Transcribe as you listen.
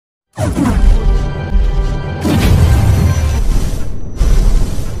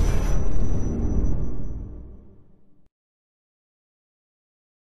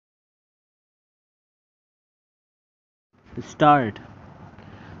Start.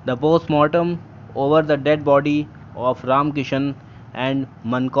 The post-mortem over the dead body of Ramkishan and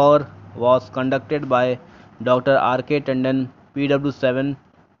Mankaur was conducted by Dr. R. K. Tandon, PW7,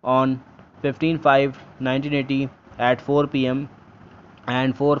 on 15/5/1980 at 4 p.m.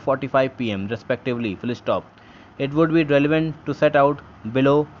 and 4:45 p.m. respectively. Full stop. It would be relevant to set out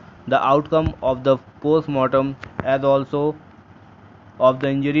below the outcome of the post-mortem as also of the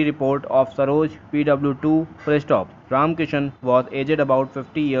injury report of Saroj PW2. Ramkishan was aged about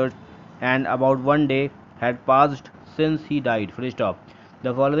 50 years and about 1 day had passed since he died.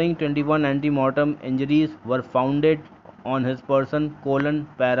 The following 21 ante-mortem injuries were founded on his person: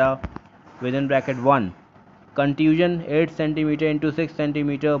 para within bracket 1. Contusion 8 cm into 6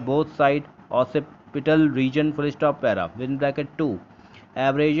 cm both side occipital region para within bracket 2.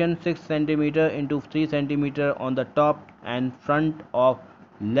 Abrasion 6 cm into 3 cm on the top and front of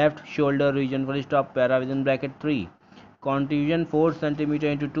left shoulder region para within bracket 3. Contusion 4 cm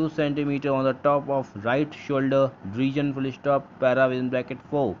into 2 cm on the top of right shoulder region para within bracket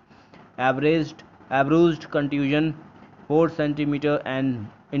 4. Abrused contusion 4 cm and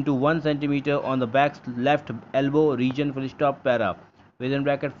into 1 cm on the back left elbow region para within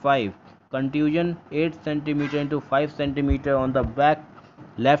bracket 5. Contusion 8 cm into 5 cm on the back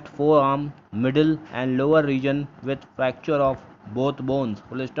left forearm middle and lower region with fracture of both bones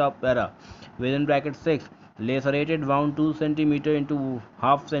para within bracket 6. Lacerated wound 2 cm into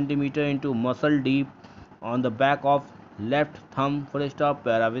half centimeter into muscle deep on the back of left thumb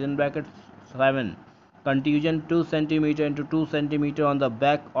para within bracket 7. Contusion 2 cm into 2 cm on the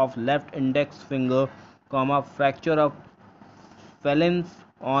back of left index finger, fracture of phalanx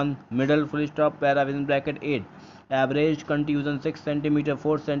on middle para within bracket 8. Average contusion 6 cm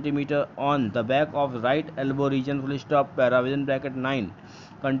 4 cm on the back of right elbow region para within bracket 9.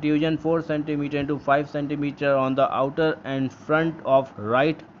 Contusion 4 cm into 5 cm on the outer and front of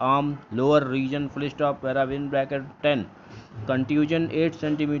right arm lower region para within bracket 10. Contusion 8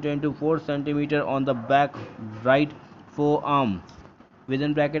 cm into 4 cm on the back right forearm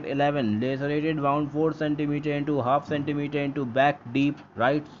within bracket 11. Lacerated wound 4 cm into half centimeter into back deep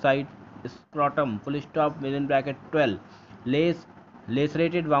right side scrotum within bracket 12.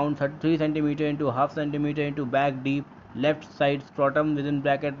 Lacerated wound 33 cm into half centimeter into back deep left side scrotum within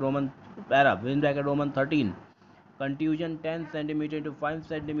bracket Roman para within bracket Roman 13. Contusion 10 cm into 5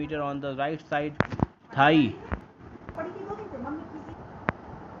 cm on the right side thigh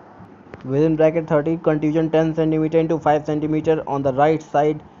within bracket 30. Contusion 10 cm into 5 cm on the right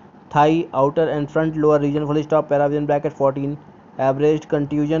side thigh outer and front lower region para within bracket 14. Averaged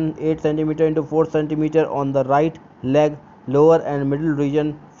contusion 8 cm into 4 cm on the right leg lower and middle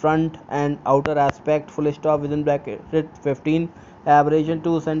region front and outer aspect within bracket 15. Abrasion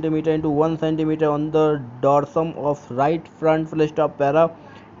 2 cm into 1 cm on the dorsum of right front para.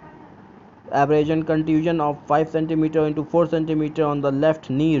 Abrasion contusion of 5 cm into 4 cm on the left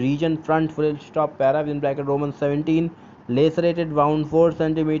knee region front para within bracket Roman 17. Lacerated wound 4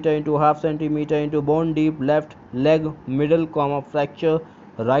 cm into half centimeter into bone deep left leg middle fracture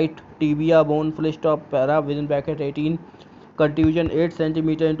right tibia bone para within bracket 18. Contusion 8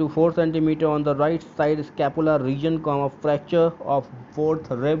 cm into 4 cm on the right side scapular region fracture of fourth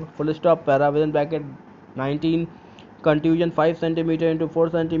rib para within bracket 19. Contusion 5 cm into 4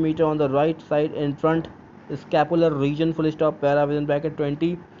 cm on the right side in front scapular region para within bracket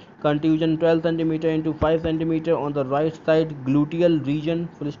 20. Contusion 12 cm into 5 cm on the right side gluteal region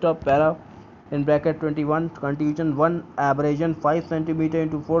para in bracket 21. Contusion 1 abrasion 5 cm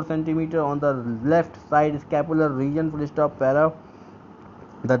into 4 cm on the left side scapular region para.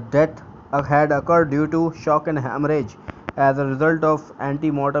 The death had occurred due to shock and hemorrhage as a result of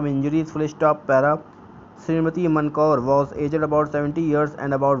ante-mortem injuries para. Srimati Mankaur was aged about 70 years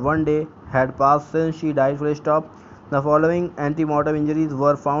and about 1 day had passed since she died The following ante-mortem injuries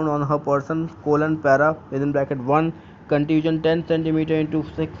were found on her person: para within bracket 1. Contusion 10 cm into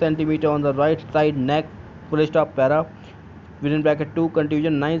 6 cm on the right side neck para within bracket 2.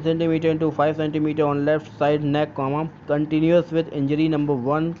 Contusion 9 cm into 5 cm on left side neck continuous with injury number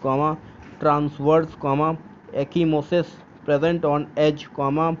 1 transverse ecchymosis present on edge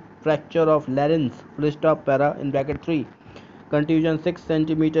fracture of larynx para in bracket 3. Contusion 6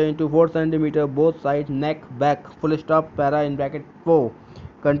 cm into 4 cm both sides neck back para in bracket 4.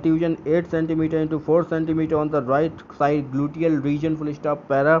 Contusion 8 cm into 4 cm on the right side gluteal region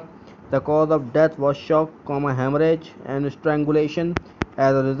para. The cause of death was shock, hemorrhage and strangulation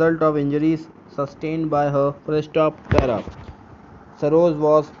as a result of injuries sustained by her para. Saroj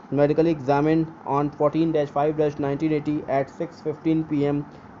was medically examined on 14/5/1980 at 6:15 p.m.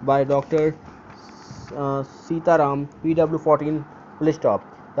 by Dr. Sitaram, PW14, full stop.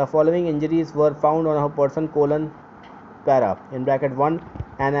 The following injuries were found on a person, colon, para, in bracket 1,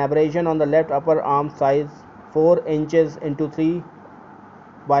 an abrasion on the left upper arm size 4 inches into 3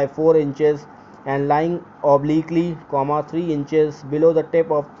 by 4 inches and lying obliquely, 3 inches below the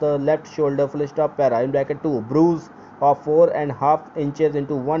tip of the left shoulder, full stop, para, in bracket 2, bruise of 4.5 inches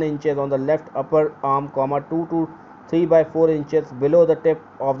into 1 inches on the left upper arm, 2 to 3 by 4 inches below the tip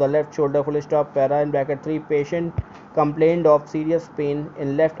of the left shoulder, full stop, para, in bracket 3, patient complained of serious pain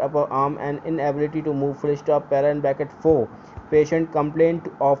in left upper arm and inability to move, full stop, para, in bracket 4, patient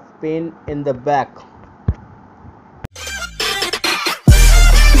complained of pain in the back,